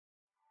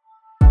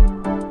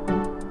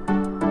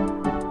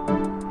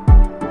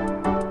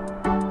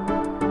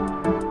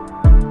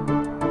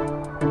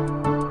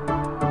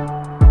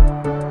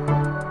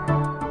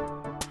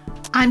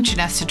I'm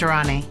Janessa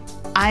Durrani.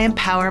 I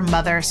empower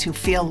mothers who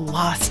feel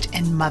lost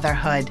in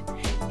motherhood,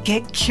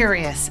 get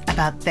curious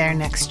about their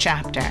next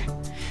chapter,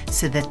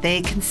 so that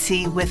they can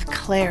see with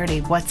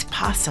clarity what's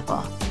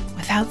possible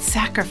without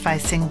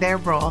sacrificing their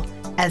role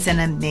as an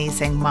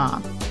amazing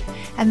mom.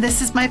 And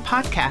this is my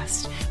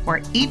podcast,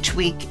 where each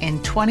week in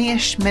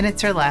 20-ish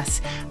minutes or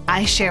less,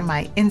 I share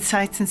my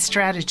insights and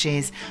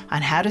strategies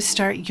on how to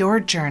start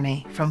your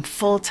journey from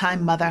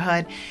full-time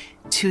motherhood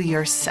to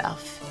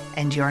yourself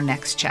and your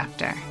next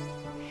chapter.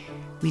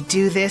 We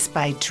do this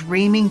by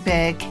dreaming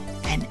big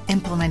and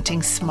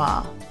implementing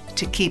small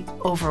to keep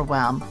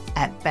overwhelm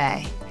at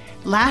bay.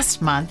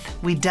 Last month,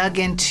 we dug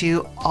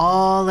into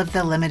all of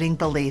the limiting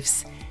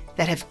beliefs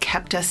that have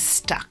kept us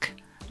stuck,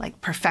 like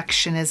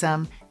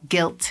perfectionism,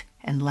 guilt,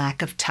 and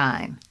lack of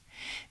time.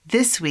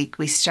 This week,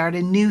 we start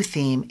a new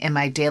theme in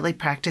my Daily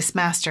Practice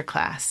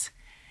Masterclass: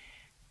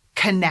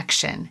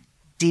 connection,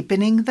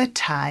 deepening the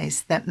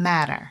ties that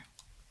matter.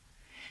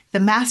 The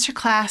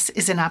Masterclass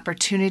is an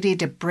opportunity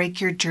to break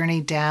your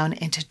journey down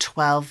into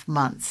 12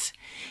 months.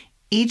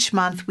 Each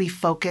month, we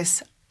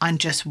focus on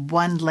just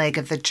one leg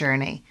of the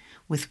journey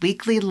with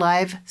weekly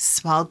live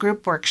small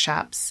group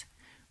workshops,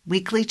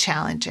 weekly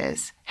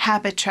challenges,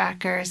 habit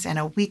trackers, and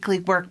a weekly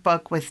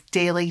workbook with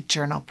daily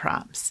journal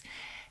prompts.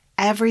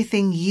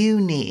 Everything you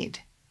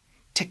need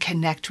to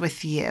connect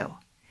with you,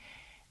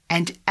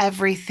 and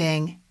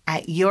everything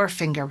at your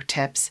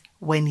fingertips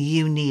when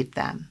you need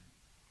them.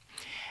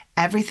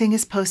 Everything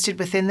is posted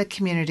within the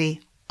community,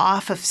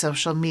 off of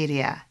social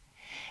media,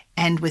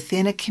 and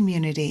within a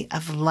community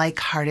of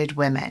like-hearted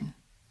women.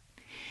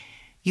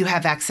 You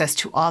have access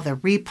to all the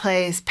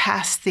replays,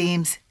 past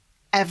themes,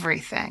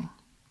 everything.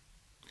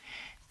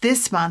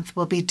 This month,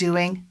 we'll be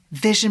doing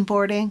vision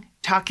boarding,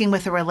 talking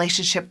with a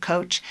relationship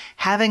coach,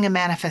 having a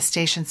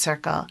manifestation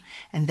circle,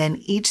 and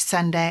then each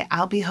Sunday,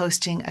 I'll be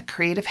hosting a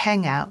creative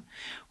hangout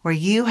where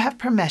you have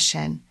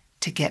permission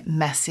to get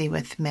messy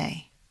with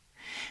me.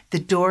 The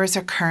doors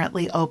are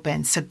currently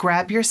open, so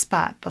grab your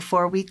spot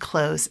before we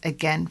close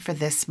again for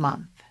this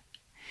month.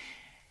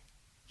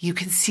 You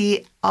can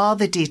see all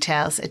the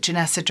details at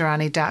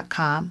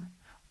JanessaDurrani.com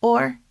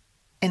or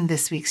in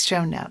this week's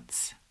show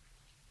notes.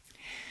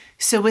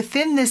 So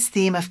within this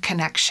theme of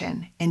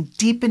connection and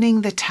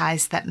deepening the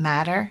ties that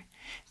matter,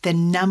 the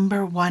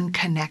number one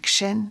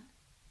connection,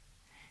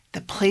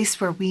 the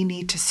place where we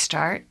need to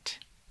start,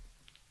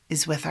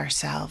 is with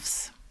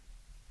ourselves.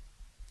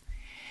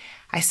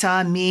 I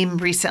saw a meme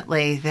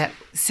recently that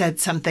said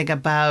something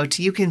about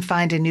you can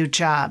find a new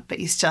job, but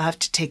you still have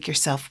to take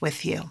yourself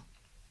with you.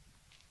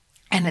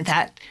 And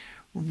that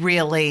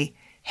really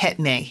hit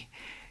me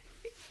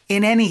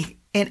in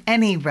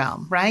any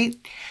realm, right?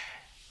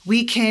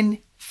 We can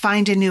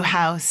find a new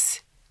house,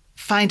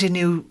 find a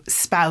new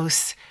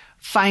spouse,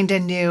 find a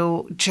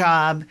new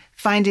job,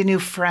 find a new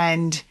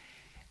friend,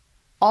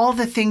 all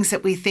the things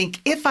that we think,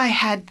 if I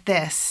had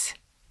this,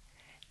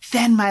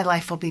 then my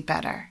life will be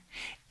better.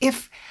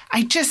 If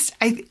I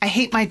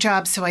hate my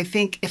job, so I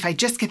think if I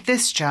just get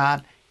this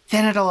job,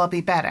 then it'll all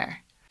be better.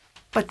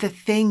 But the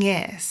thing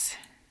is,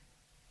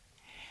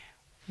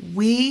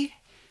 we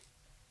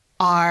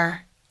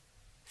are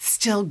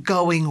still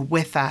going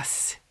with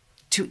us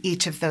to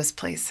each of those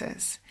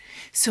places.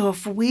 So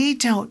if we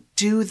don't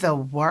do the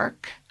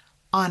work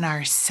on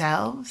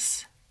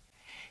ourselves,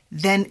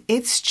 then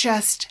it's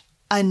just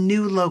a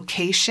new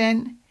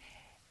location.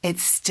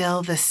 It's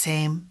still the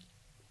same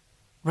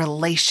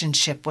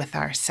relationship with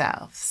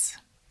ourselves.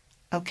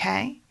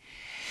 Okay?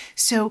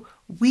 So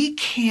we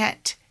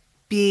can't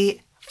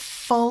be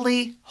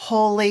fully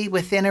wholly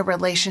within a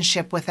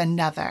relationship with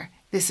another.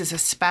 This is a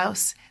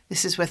spouse.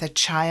 This is with a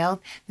child.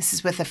 This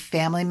is with a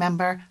family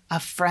member, a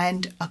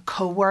friend, a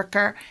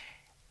coworker,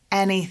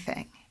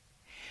 anything.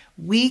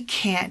 We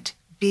can't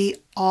be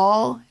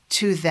all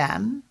to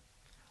them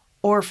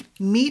or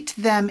meet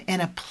them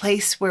in a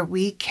place where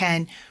we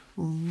can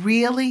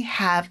really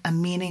have a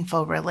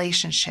meaningful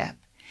relationship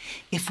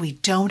if we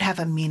don't have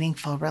a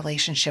meaningful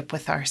relationship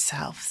with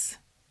ourselves.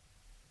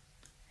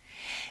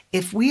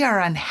 If we are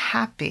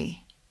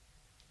unhappy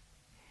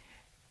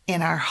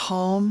in our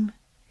home,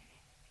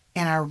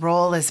 in our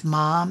role as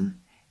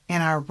mom,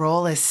 in our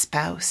role as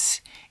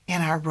spouse,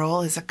 in our role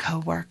as a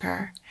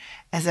coworker,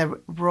 as a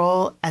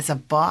role as a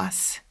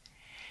boss,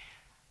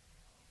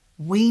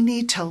 we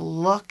need to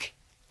look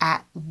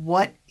at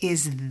what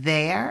is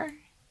there,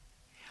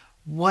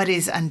 what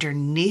is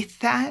underneath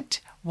that,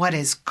 what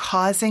is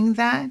causing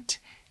that,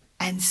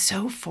 and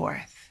so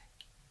forth.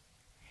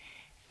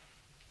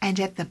 And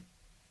at the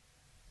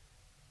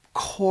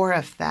core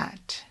of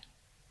that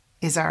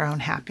is our own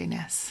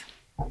happiness,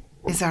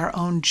 is our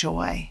own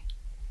joy,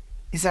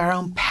 is our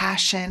own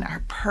passion,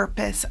 our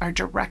purpose, our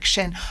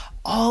direction,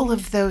 all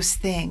of those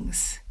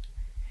things.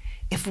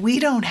 If we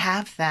don't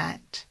have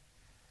that,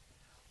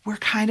 we're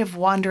kind of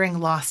wandering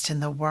lost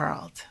in the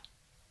world.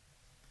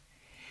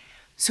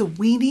 So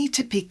we need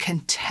to be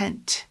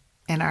content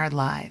in our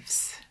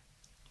lives.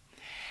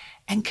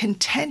 And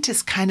content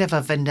is kind of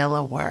a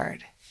vanilla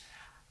word.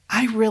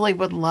 I really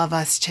would love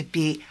us to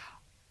be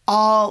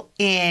all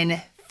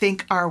in,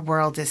 think our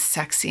world is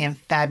sexy and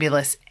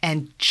fabulous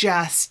and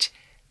just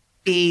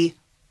be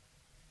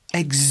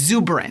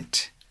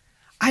exuberant.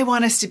 I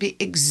want us to be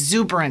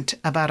exuberant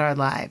about our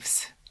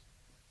lives.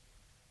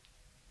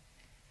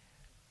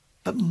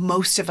 But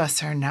most of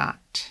us are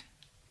not.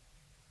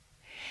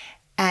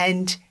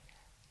 And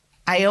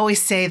I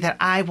always say that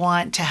I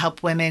want to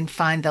help women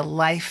find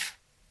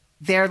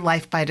their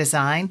life by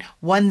design,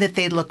 one that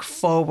they look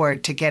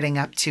forward to getting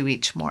up to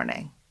each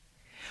morning.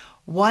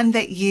 One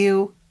that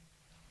you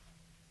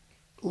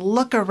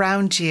look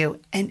around you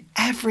and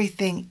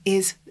everything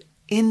is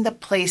in the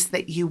place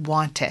that you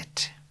want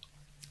it.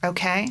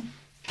 Okay?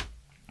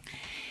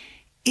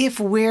 If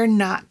we're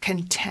not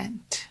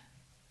content,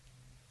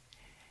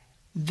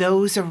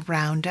 those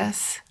around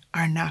us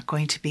are not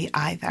going to be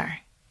either.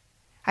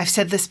 I've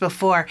said this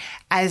before.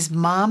 As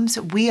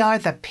moms, we are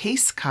the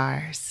pace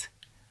cars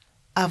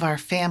of our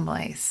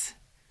families.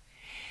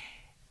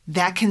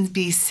 That can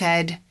be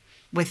said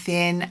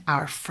within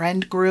our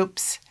friend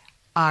groups,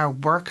 our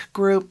work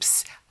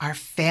groups, our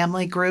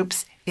family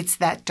groups. It's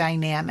that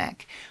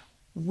dynamic.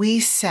 We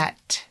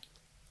set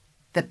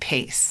the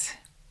pace.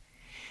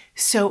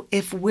 So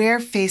if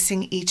we're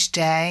facing each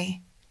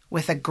day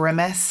with a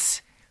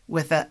grimace,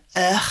 with a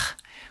ugh,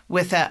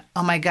 with a,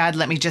 oh my God,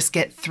 let me just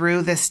get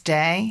through this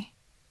day,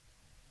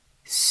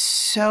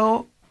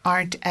 so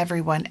aren't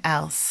everyone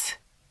else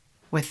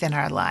within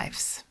our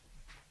lives.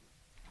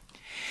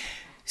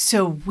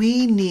 So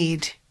we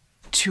need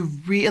to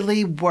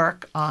really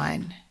work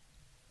on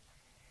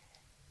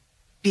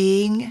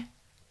being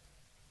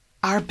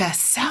our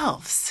best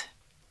selves.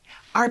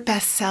 Our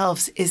best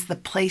selves is the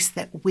place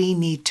that we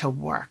need to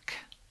work.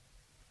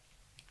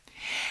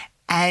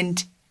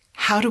 And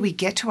how do we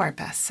get to our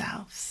best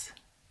selves?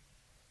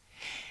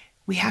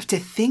 We have to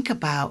think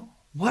about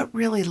what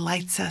really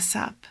lights us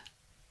up.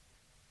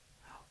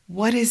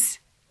 What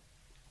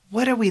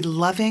are we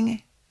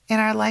loving in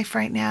our life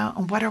right now,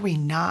 and what are we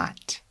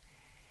not?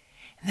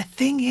 And the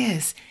thing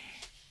is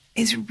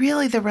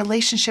really the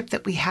relationship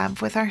that we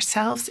have with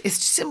ourselves is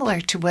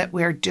similar to what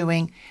we're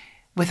doing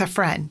with a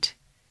friend.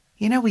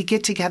 You know, we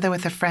get together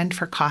with a friend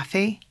for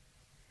coffee.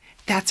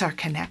 That's our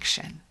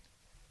connection.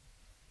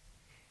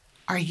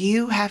 Are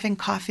you having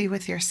coffee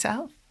with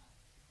yourself?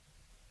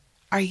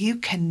 Are you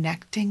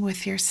connecting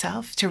with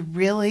yourself to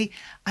really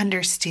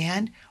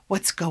understand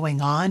what's going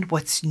on,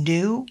 what's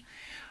new,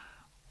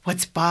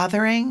 what's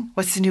bothering,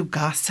 what's the new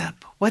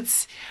gossip,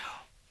 what's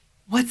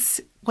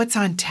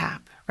on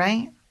tap,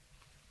 right?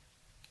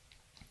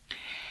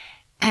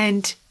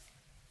 And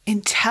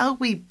until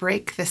we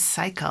break this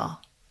cycle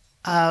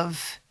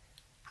of,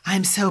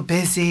 I'm so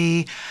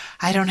busy,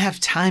 I don't have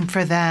time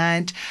for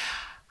that,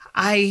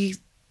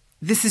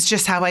 this is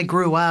just how I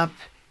grew up,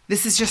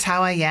 this is just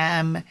how I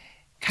am,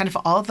 kind of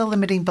all the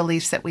limiting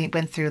beliefs that we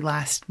went through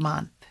last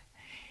month.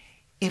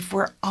 If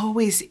we're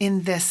always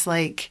in this,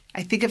 like,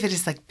 I think of it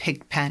as like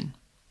Pigpen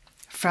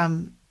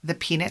from the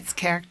Peanuts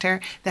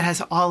character that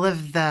has all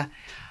of the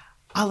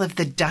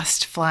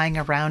dust flying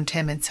around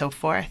him and so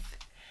forth.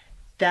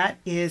 That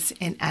is,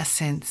 in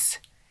essence,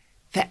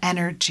 the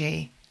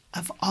energy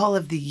of all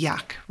of the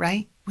yuck,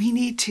 right? We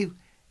need to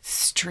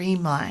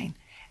streamline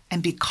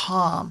and be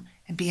calm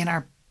and be in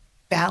our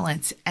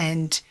balance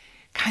and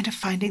kind of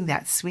finding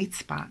that sweet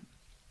spot.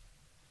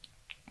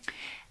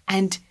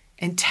 And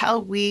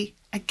until we,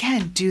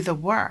 again, do the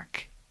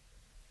work,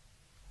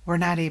 we're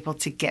not able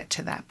to get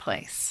to that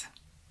place.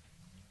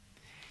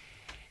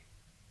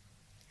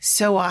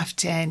 So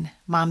often,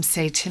 moms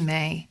say to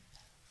me,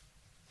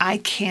 I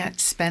can't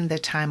spend the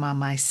time on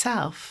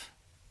myself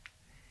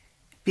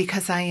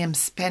because I am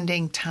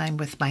spending time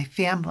with my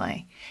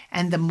family.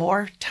 And the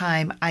more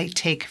time I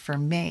take for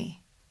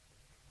me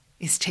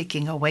is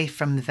taking away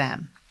from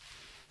them.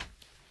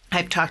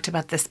 I've talked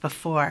about this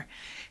before,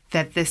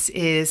 that this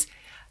is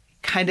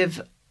kind of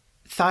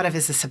thought of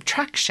as a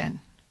subtraction,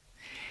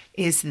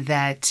 is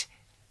that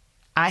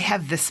I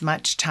have this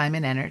much time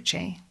and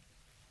energy,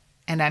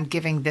 and I'm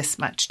giving this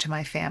much to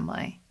my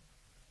family.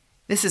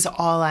 This is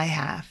all I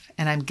have,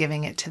 and I'm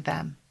giving it to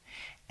them.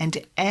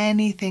 And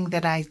anything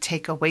that I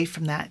take away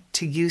from that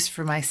to use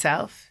for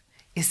myself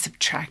is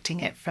subtracting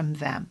it from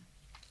them.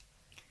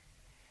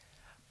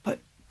 But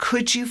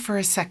could you for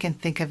a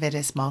second think of it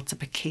as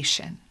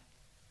multiplication?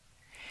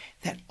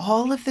 That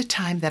all of the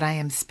time that I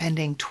am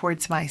spending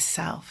towards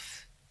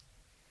myself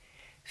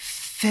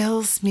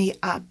fills me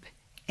up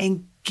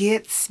and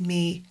gets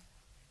me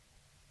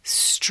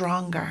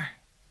stronger.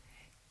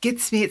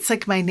 It's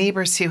like my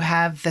neighbors who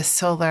have the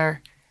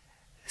solar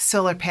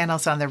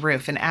panels on the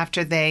roof, and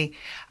after they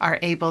are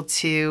able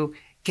to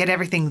get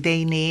everything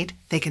they need,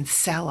 they can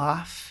sell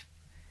off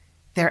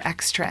their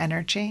extra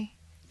energy.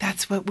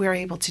 That's what we're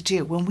able to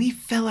do. When we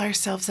fill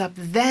ourselves up,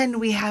 then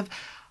we have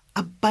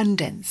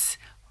abundance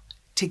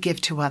to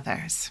give to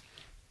others.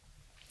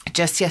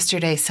 Just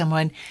yesterday,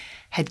 someone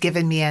had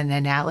given me an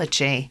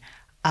analogy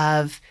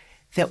of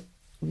that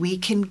we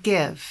can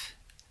give,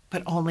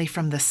 but only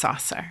from the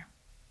saucer.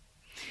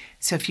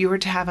 So if you were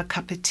to have a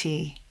cup of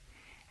tea,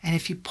 and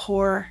if you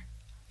pour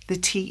the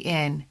tea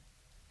in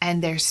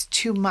and there's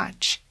too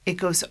much, it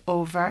goes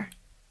over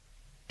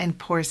and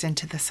pours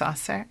into the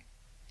saucer.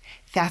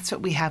 That's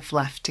what we have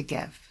left to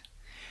give.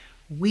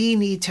 We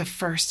need to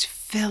first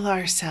fill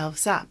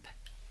ourselves up,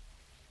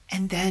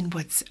 and then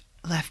what's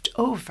left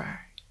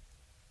over,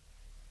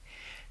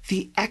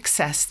 the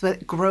excess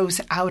that grows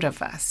out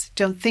of us.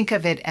 Don't think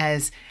of it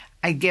as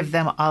I give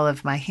them all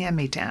of my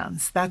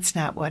hand-me-downs. That's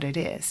not what it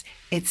is.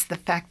 It's the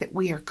fact that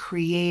we are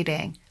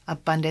creating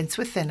abundance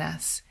within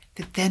us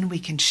that then we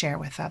can share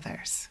with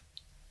others.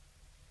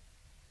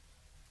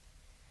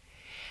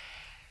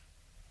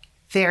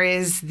 There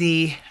is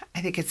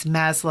I think it's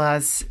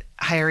Maslow's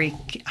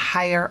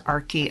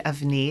hierarchy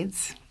of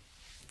needs.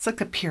 It's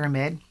like a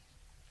pyramid.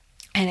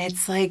 And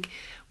it's like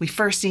we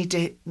first need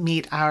to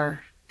meet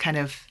our kind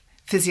of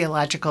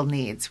physiological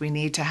needs. We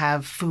need to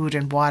have food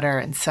and water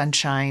and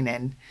sunshine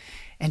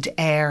and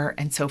air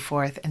and so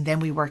forth. And then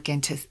we work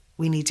into,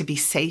 we need to be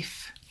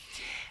safe.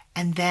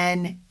 And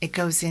then it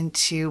goes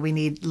into, we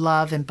need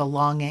love and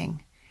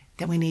belonging.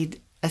 Then we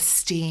need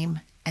esteem.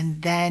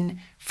 And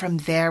then from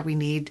there, we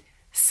need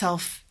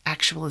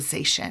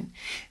self-actualization.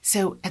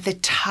 So at the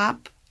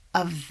top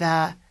of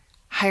the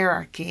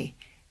hierarchy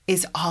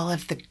is all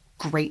of the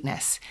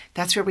greatness.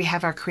 That's where we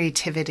have our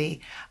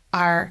creativity,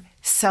 our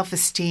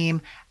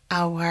self-esteem,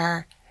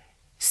 our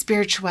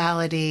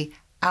spirituality,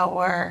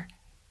 all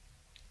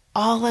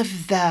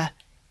of the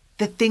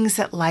things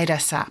that light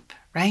us up,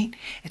 right?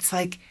 It's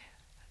like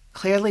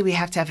clearly we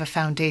have to have a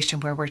foundation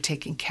where we're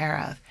taken care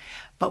of,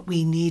 but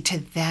we need to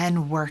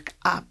then work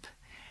up.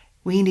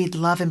 We need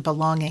love and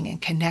belonging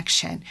and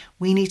connection.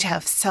 We need to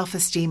have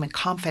self-esteem and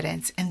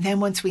confidence. And then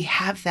once we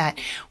have that,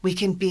 we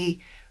can be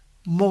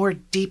more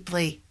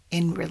deeply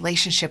in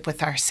relationship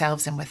with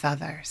ourselves and with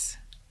others.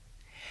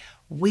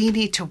 We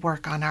need to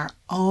work on our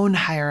own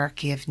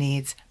hierarchy of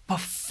needs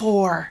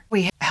before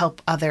we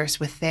help others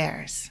with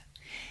theirs.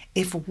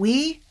 If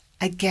we,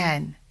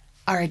 again,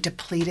 are a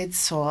depleted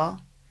soul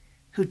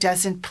who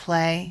doesn't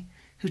play,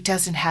 who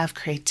doesn't have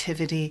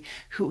creativity,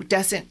 who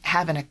doesn't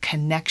have a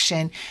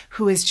connection,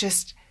 who is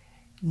just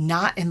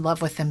not in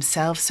love with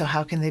themselves, so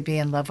how can they be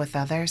in love with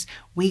others?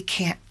 We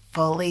can't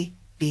fully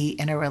be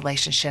in a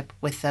relationship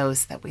with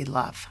those that we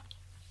love.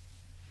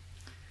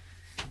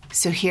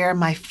 So here are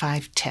my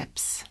 5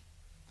 tips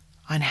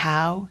on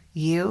how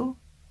you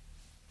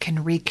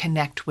can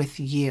reconnect with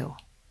you.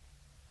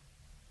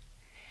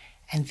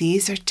 And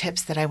these are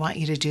tips that I want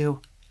you to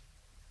do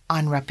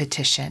on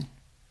repetition.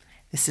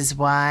 This is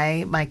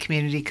why my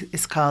community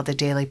is called a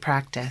daily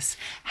practice.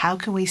 How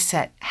can we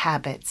set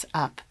habits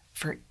up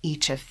for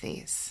each of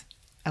these?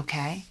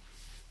 Okay?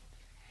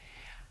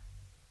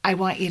 I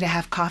want you to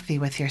have coffee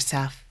with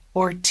yourself,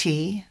 or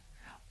tea,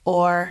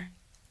 or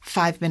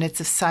 5 minutes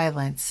of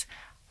silence.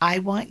 I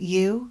want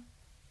you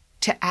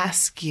to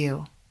ask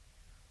you,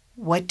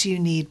 what do you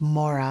need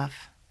more of?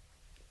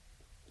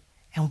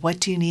 And what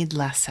do you need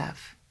less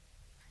of?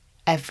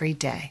 Every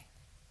day.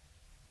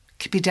 It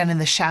could be done in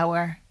the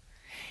shower.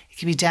 It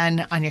can be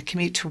done on your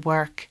commute to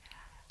work.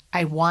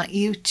 I want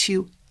you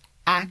to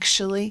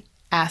actually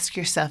ask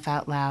yourself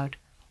out loud,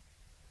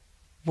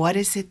 what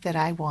is it that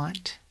I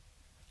want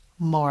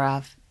more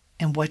of,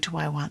 and what do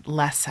I want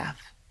less of?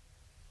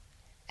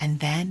 And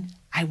then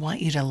I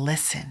want you to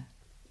listen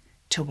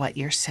to what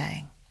you're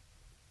saying.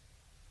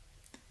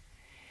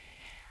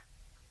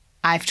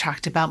 I've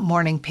talked about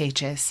morning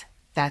pages.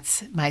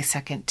 That's my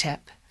second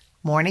tip.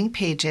 Morning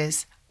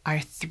pages are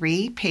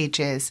 3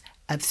 pages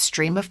of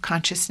stream of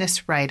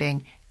consciousness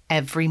writing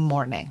every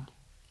morning.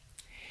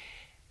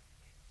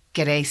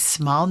 Get a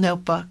small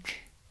notebook.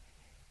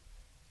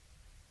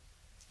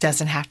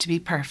 Doesn't have to be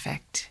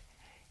perfect.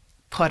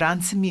 Put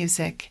on some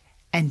music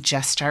and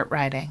just start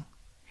writing.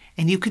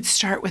 And you could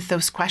start with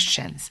those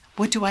questions.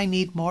 What do I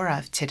need more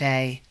of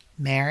today,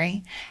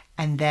 Mary?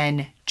 And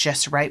then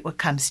just write what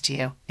comes to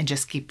you and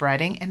just keep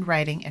writing and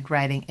writing and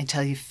writing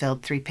until you've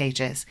filled 3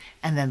 pages,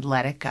 and then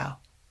let it go.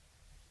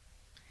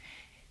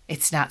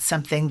 It's not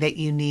something that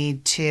you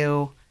need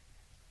to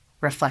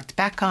reflect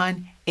back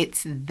on.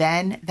 It's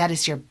then, that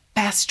is your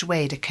best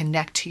way to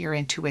connect to your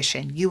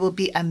intuition. You will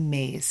be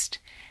amazed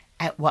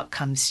at what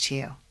comes to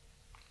you.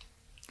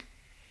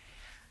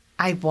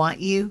 I want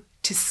you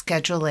to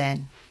schedule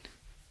in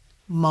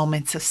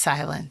moments of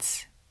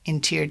silence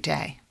into your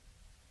day.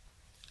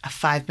 A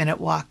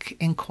 5-minute walk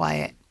in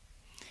quiet,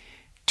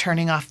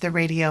 turning off the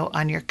radio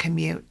on your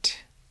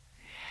commute,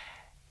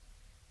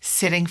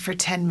 sitting for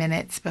 10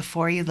 minutes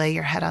before you lay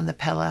your head on the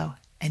pillow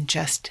and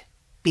just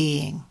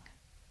being.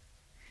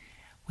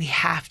 We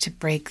have to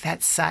break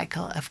that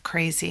cycle of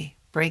crazy,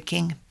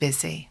 breaking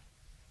busy.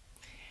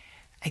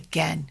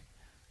 Again,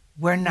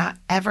 we're not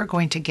ever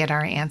going to get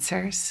our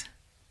answers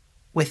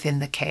within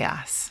the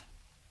chaos.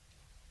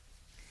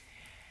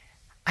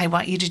 I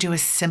want you to do a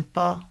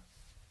simple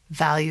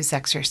values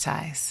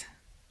exercise.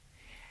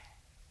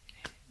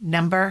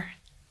 Number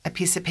a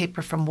piece of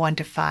paper from 1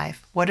 to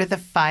 5. What are the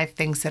 5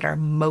 things that are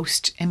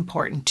most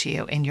important to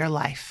you in your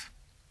life?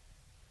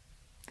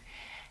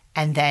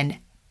 And then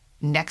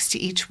next to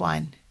each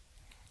one,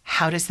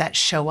 how does that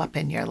show up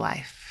in your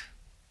life?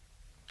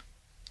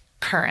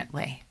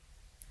 currently.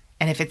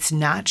 And if it's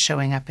not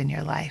showing up in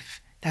your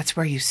life, that's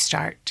where you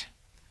start.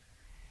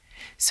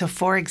 So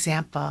for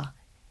example,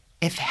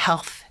 if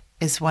health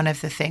is one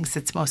of the things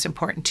that's most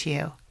important to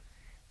you,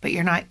 but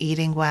you're not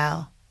eating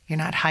well, you're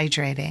not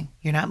hydrating,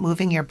 you're not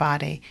moving your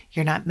body,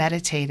 you're not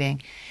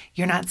meditating,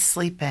 you're not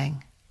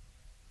sleeping,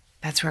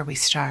 that's where we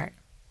start,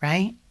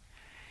 right?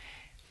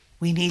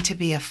 We need to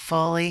be a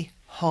fully,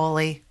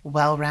 wholly,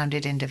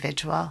 well-rounded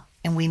individual,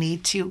 and we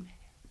need to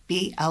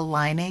be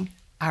aligning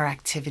our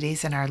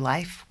activities in our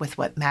life with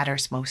what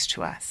matters most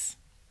to us.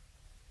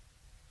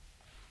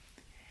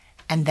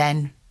 And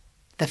then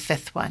the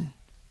fifth one,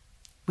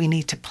 we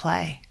need to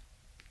play.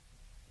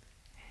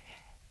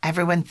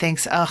 Everyone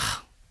thinks,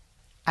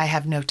 I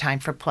have no time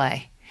for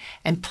play.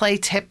 And play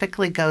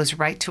typically goes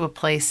right to a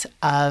place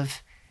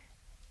of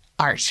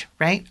art,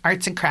 right?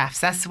 Arts and crafts.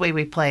 That's the way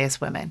we play as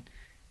women.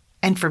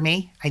 And for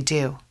me, I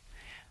do.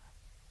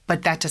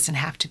 But that doesn't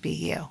have to be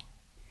you.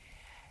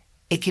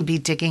 It can be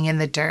digging in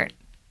the dirt.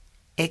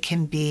 It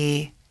can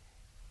be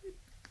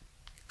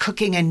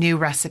cooking a new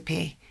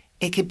recipe.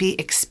 It could be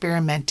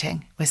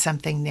experimenting with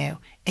something new.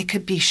 It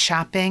could be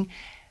shopping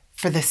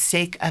for the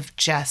sake of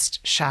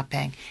just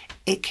shopping.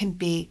 It can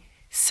be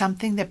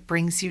something that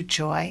brings you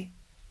joy.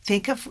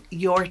 Think of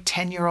your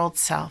 10-year-old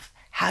self.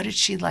 How did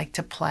she like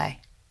to play?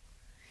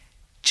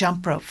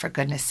 Jump rope, for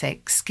goodness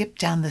sake. Skip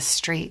down the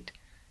street.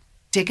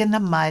 Dig in the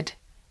mud.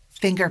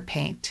 Finger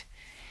paint.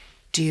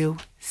 Do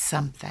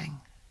something.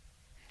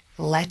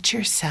 Let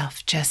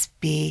yourself just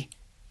be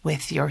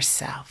with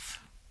yourself.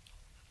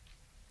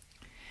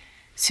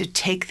 So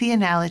take the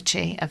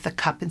analogy of the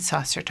cup and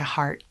saucer to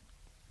heart.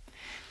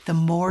 The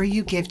more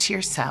you give to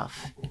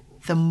yourself,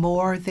 the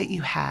more that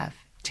you have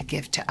to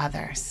give to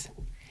others.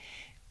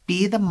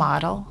 Be the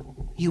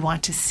model you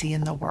want to see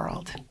in the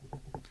world.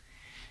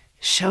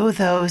 Show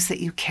those that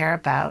you care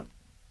about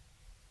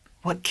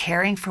what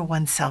caring for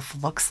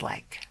oneself looks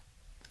like.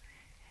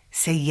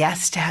 Say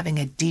yes to having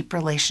a deep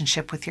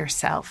relationship with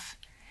yourself.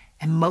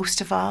 And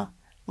most of all,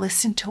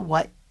 listen to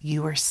what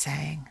you are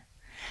saying.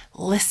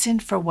 Listen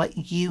for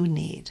what you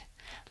need.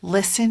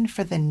 Listen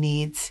for the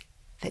needs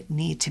that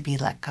need to be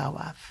let go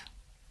of.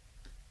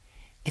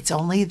 It's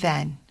only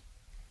then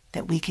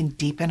that we can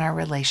deepen our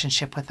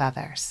relationship with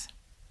others.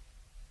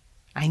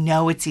 I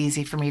know it's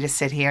easy for me to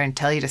sit here and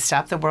tell you to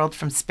stop the world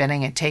from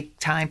spinning and take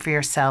time for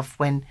yourself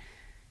when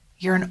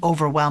you're in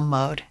overwhelm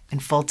mode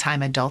and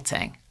full-time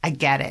adulting. I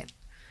get it.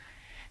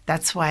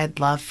 That's why I'd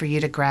love for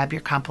you to grab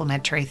your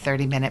complimentary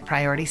 30-minute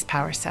Priorities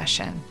Power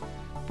session,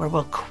 where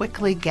we'll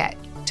quickly get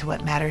to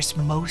what matters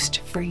most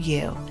for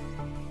you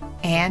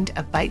and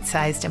a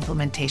bite-sized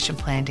implementation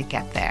plan to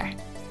get there.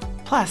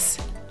 Plus,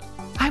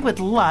 I would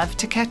love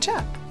to catch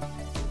up.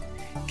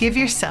 Give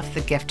yourself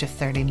the gift of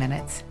 30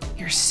 minutes.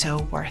 You're so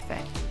worth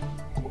it.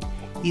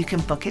 You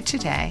can book it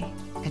today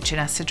at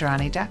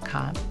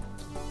JanessaDrani.com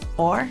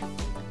or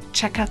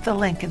check out the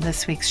link in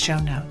this week's show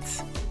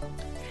notes.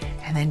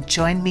 And then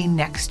join me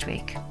next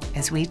week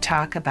as we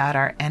talk about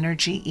our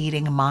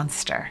energy-eating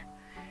monster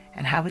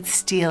and how it's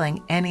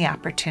stealing any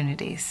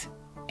opportunities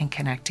in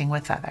connecting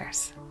with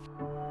others.